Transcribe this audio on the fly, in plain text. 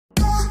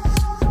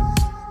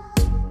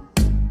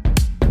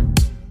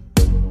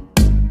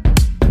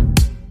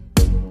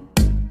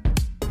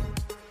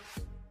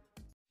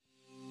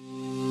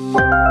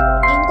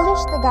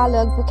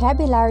English-Tagalog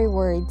vocabulary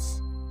words.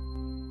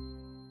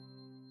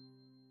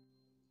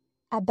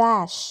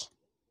 Abash,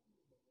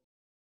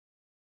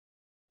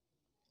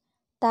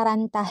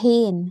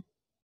 tarantahin,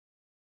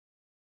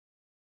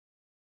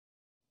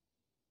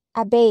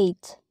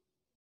 abate,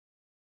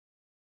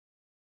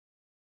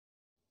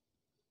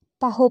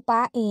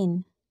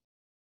 pahupain,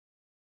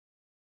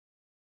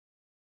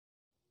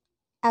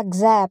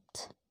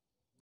 accept,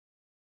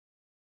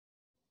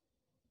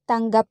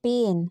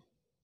 tanggapin,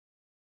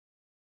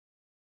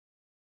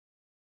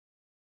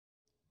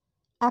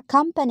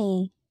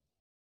 accompany,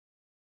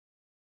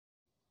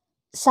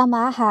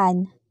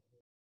 samahan,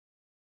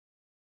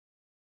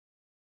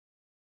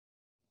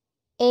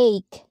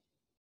 ache,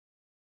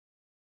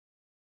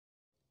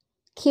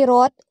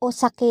 kirot o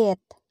sakit,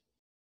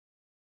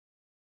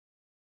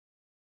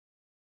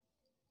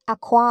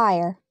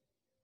 acquire,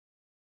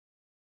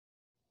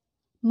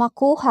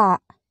 makuha,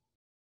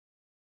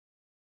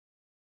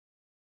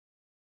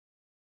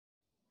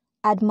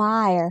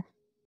 admire,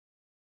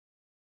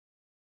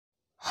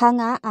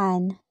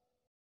 hangaan,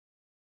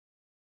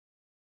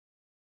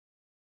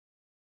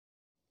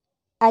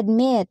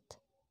 admit,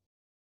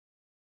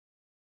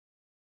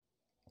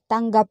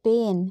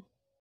 tanggapin,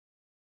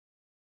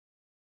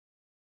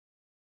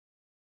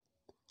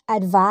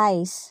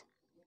 advice,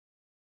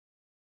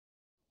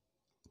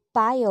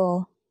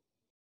 payo,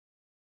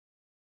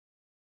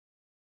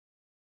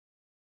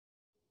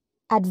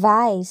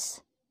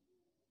 advice,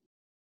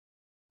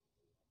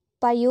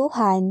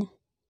 payuhan,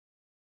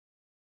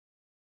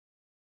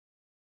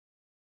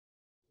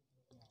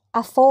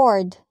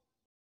 afford,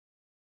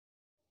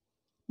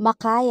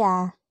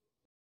 makaya,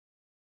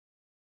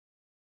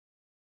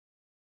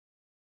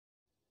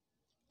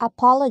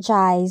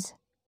 apologize,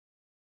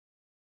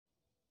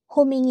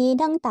 humingi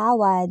ng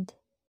tawad,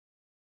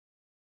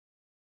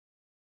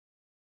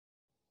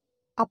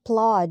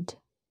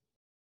 applaud,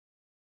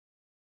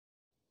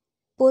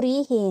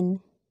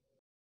 purihin,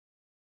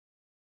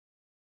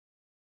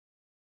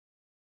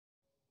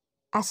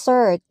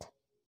 assert,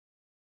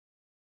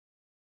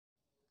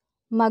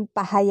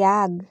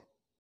 magpahayag,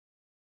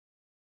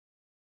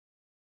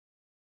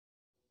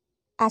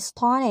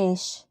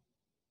 astonish,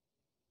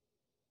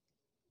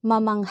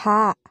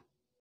 mamangha,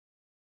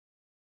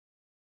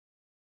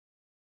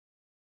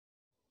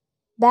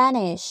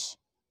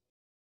 banish,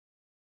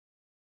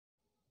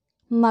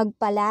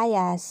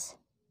 magpalayas,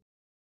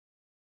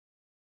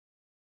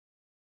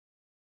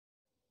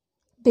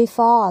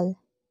 befall,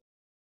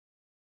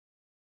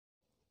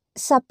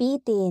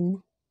 sapitin,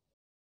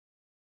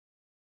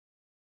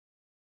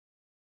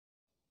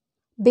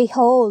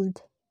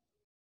 behold,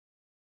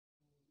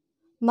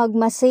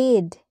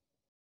 magmasid,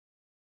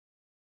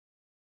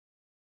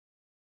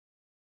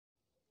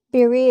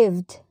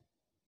 bereaved,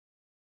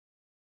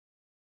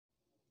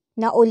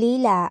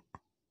 naulila,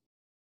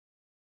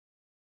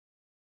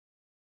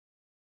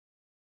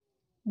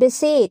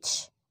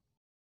 beseech,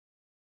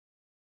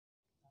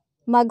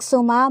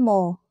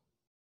 magsumamo,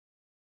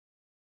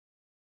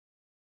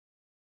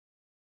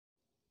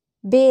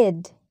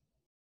 bid,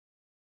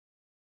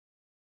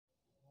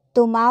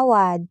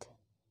 tumawad,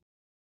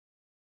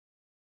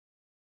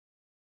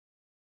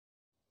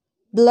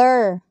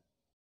 blur,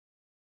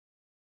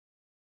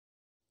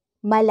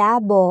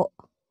 malabo,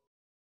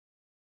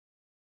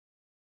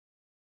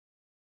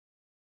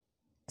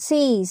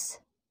 cease,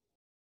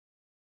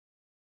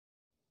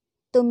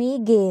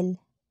 tumigil,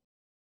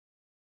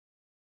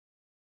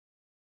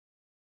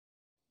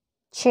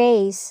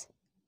 chase,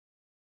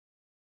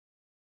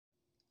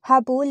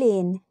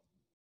 habulin,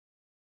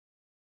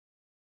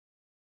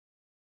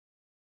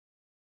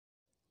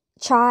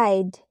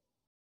 chide,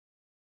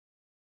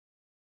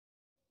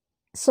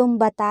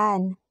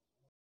 sumbatan,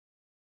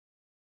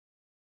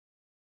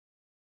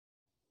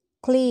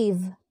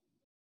 cleave,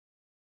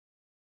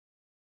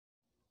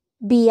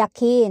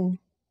 biyakin,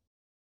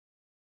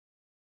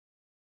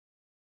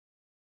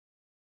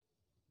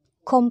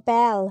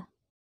 compel,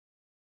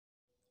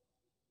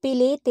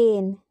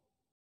 pilitin,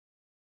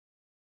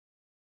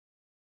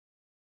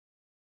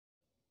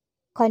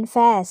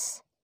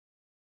 confess,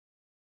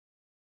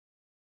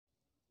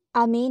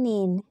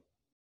 aminin,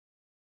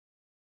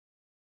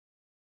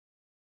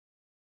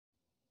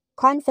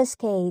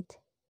 confiscate,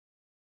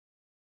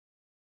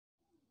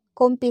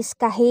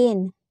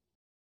 kumpiskahin,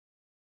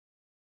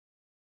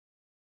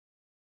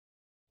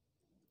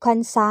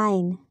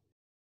 consign,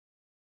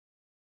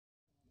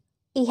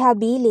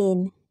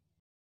 ihabilin,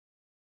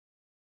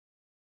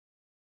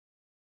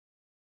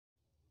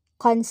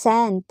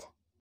 consent,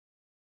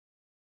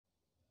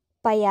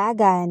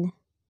 payagan,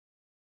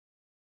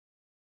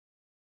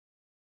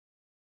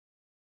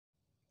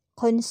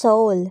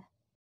 console,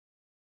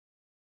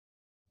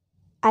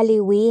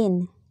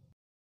 aliwin,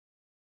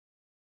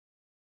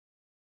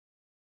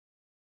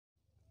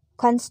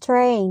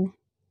 constrain,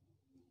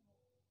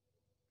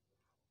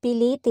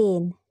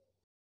 pilitin,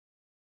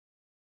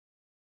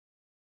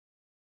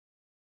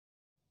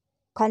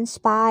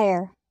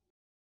 conspire,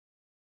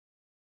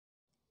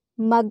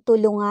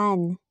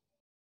 magtulungan,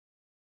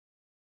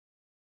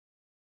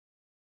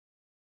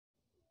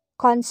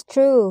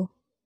 construe,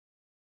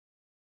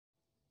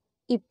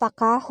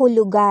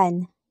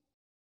 ipakahulugan.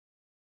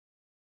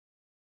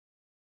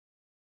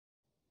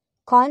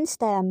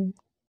 Constem,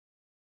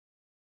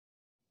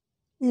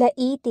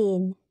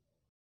 laitin.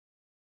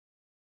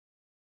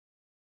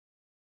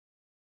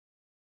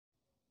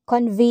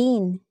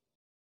 Convene,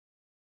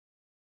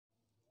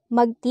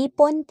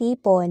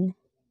 magtipon-tipon.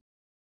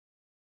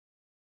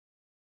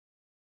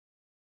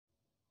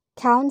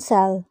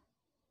 Counsel,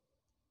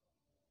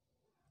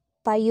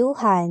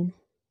 payuhan.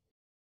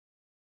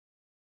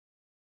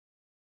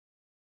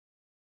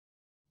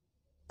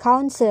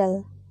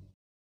 Council,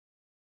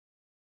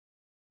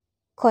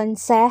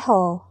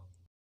 konseho.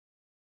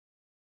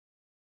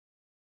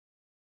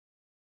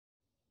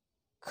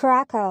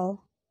 Crackle,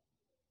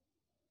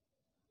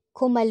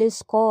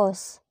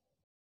 kumaluskos.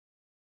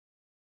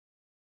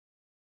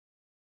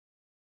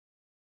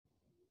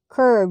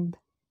 Curb,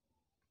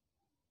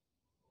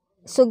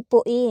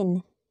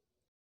 sugpuin.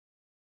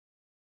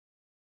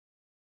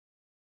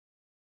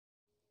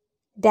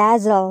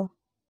 Dazzle,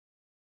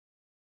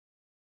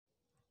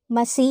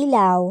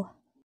 masilaw.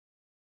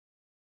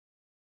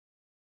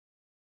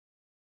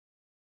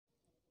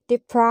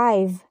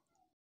 Deprive,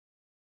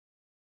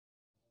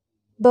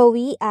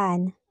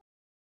 bawian.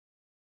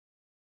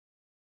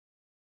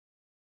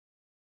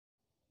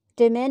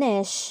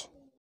 Diminish,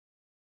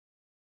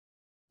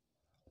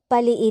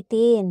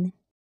 paliitin.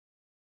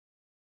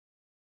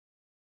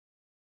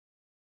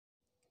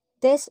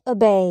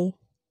 Disobey,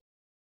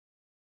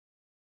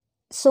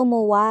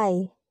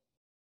 sumuway.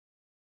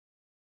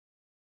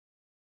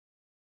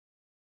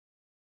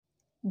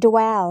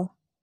 Dwell,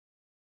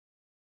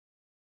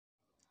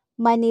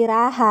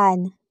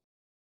 manirahan.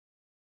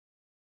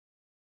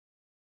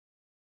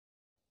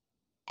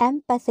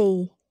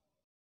 Empathy,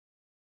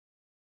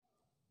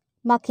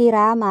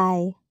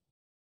 makiramay.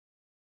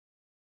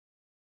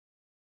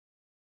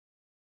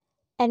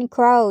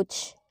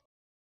 Encroach,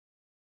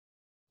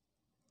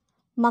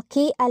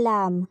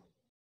 makialam.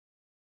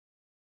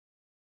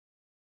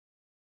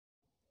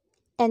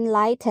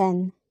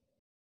 Enlighten,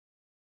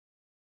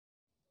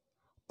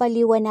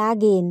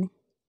 paliwanagin.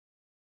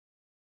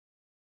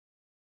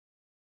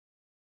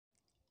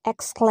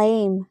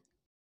 Exclaim,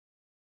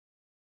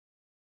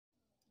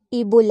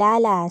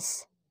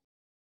 ibulalas.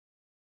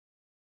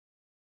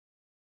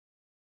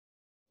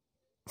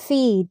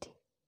 Feed,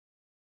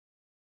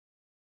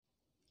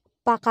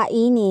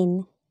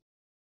 pakainin.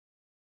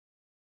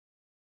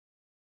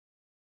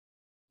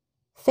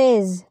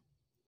 Fizz,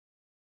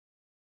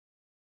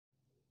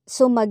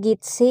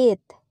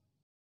 sumagitsit.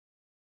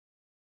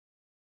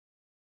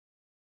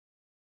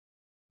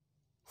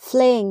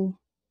 Fling,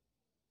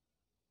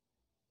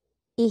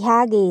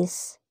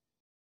 ihagis.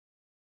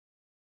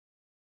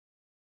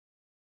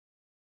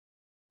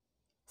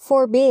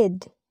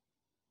 Forbid,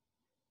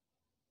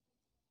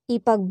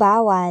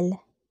 ipagbawal.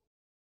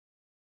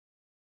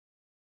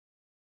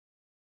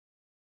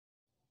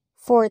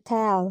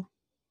 Foretell,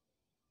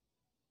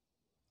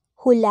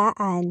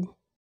 hulaan.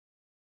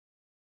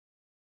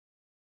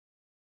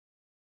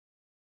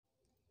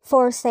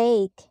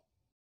 Forsake,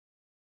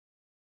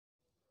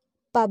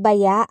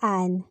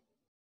 pabayaan.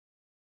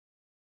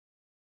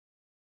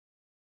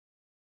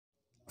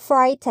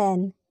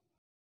 Frighten,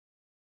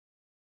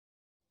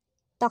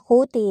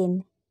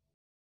 takutin.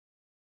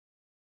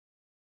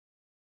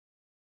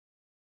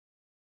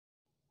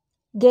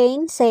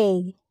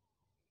 Gainsay,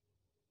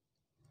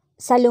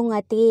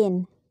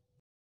 salungatin.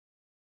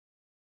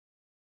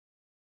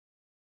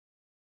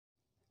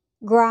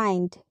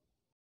 Grind,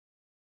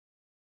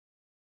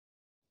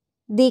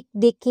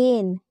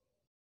 dikdikin.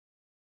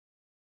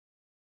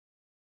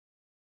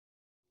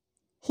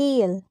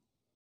 Heal,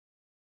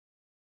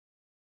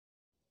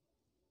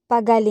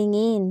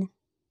 pagalingin.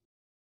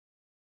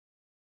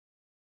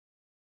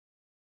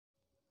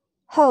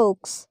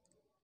 Hoax,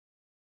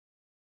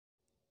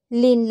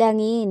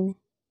 linlangin.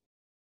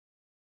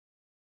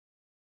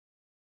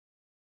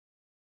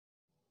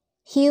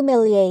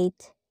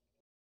 Humiliate,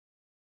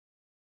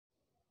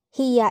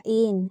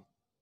 hiyain.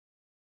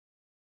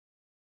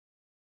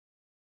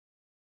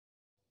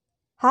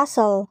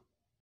 Hustle,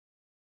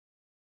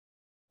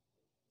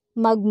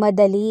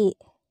 magmadali.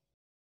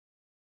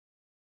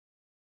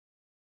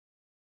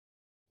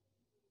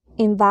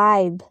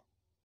 Imbibe,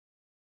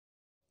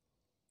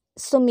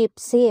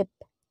 sumipsip.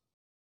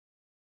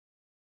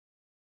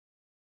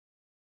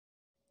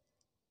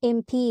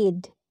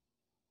 Impede,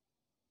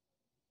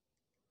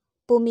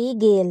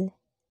 pumigil.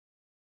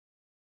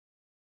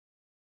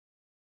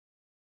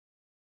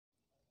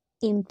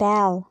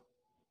 Impel,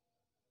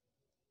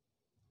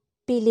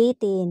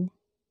 pilitin.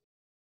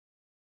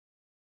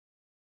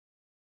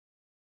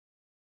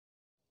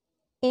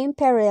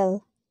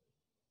 Imperil,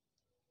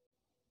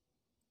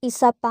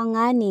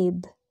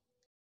 isapanganib.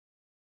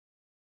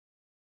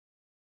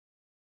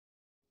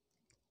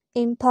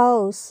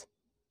 Impose,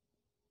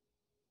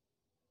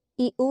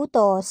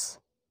 iutos.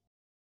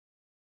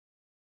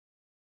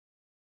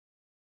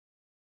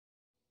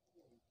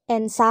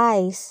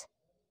 Incise,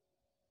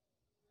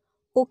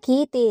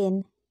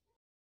 ukitin.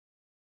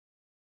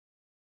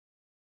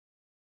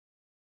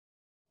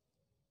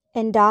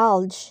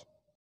 indulge,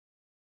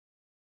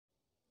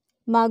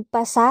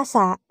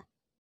 magpasasa,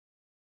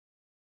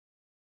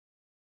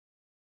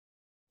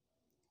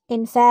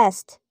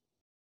 infest,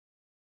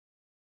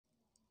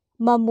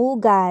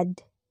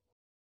 mamugad,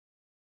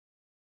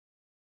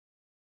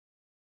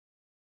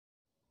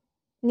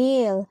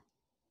 kneel,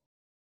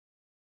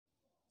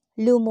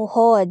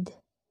 lumuhod,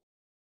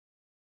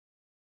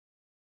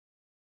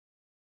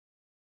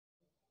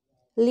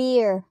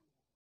 leer,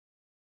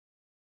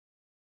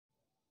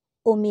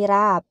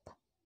 umirap,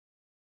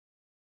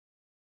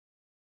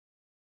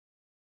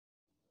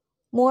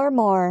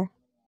 murmur,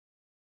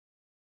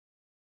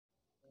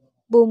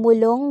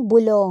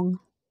 bumulong-bulong,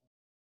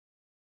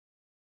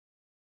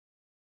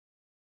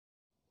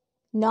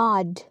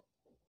 nod,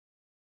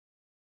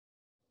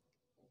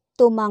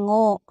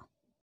 tumango,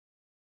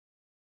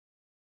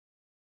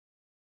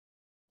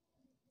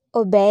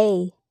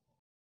 obey,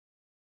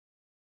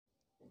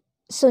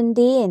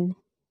 sundin,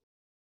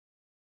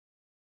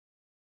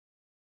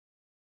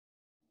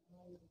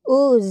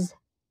 ooze,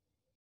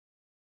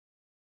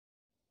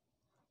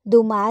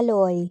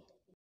 dumaloy,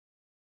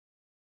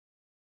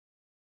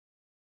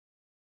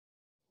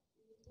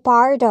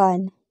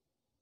 pardon,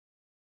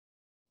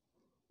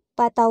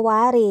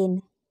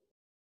 patawarin,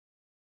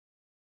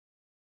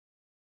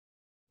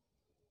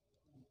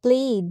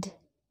 plead,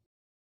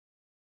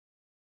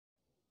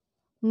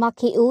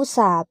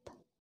 makiusap,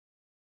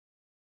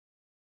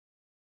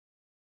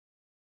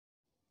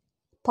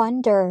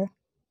 ponder,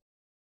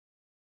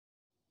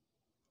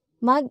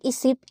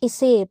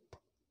 mag-isip-isip,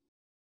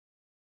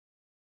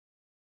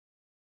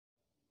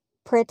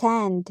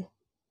 pretend,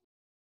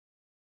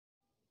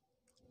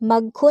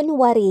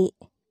 magkunwari,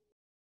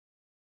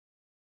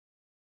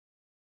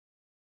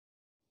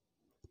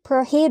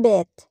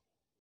 prohibit,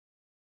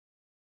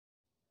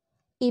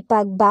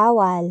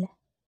 ipagbawal,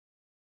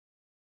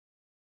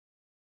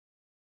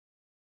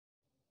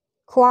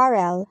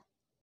 quarrel,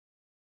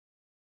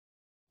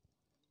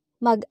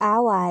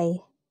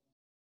 mag-away,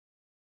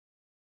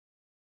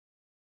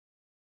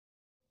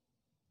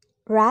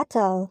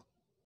 rattle,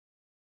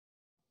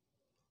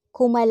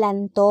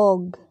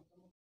 kumalantog,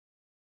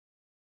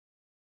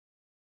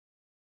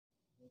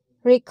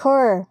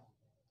 recur,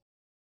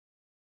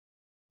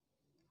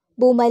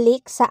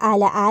 bumalik sa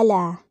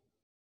alaala,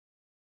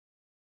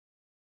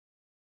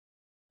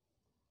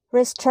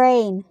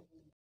 restrain,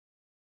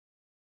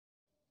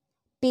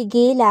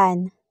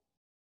 pigilan,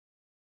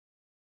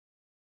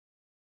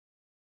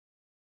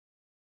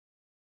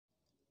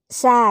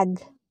 sag,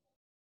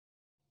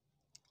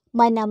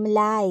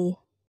 manamlay,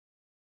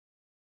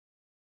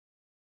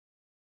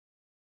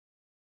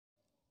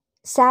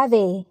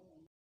 savvy,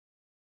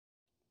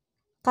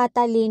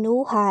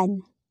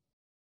 katalinuhan,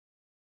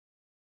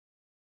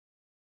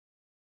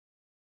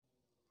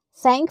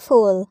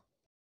 thankful,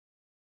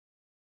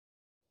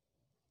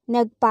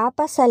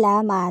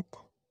 nagpapasalamat,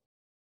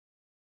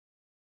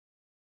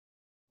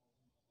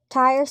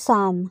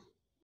 tiresome,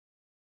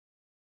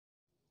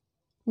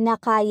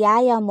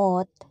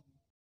 nakayayamot,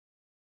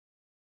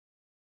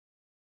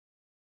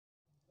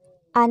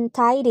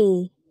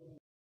 untidy,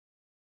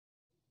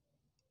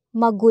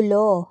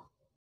 magulo,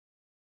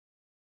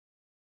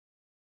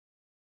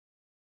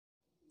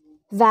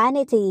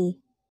 vanity,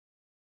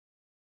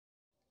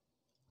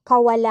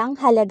 kawalang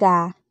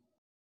halaga,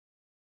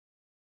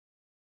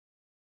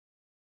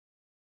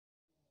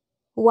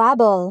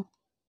 wobble,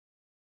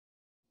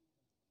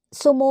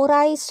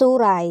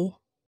 sumuray-suray,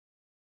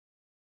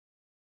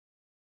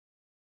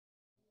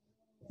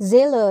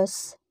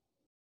 zealous,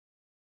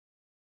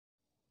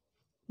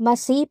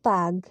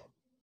 masipag.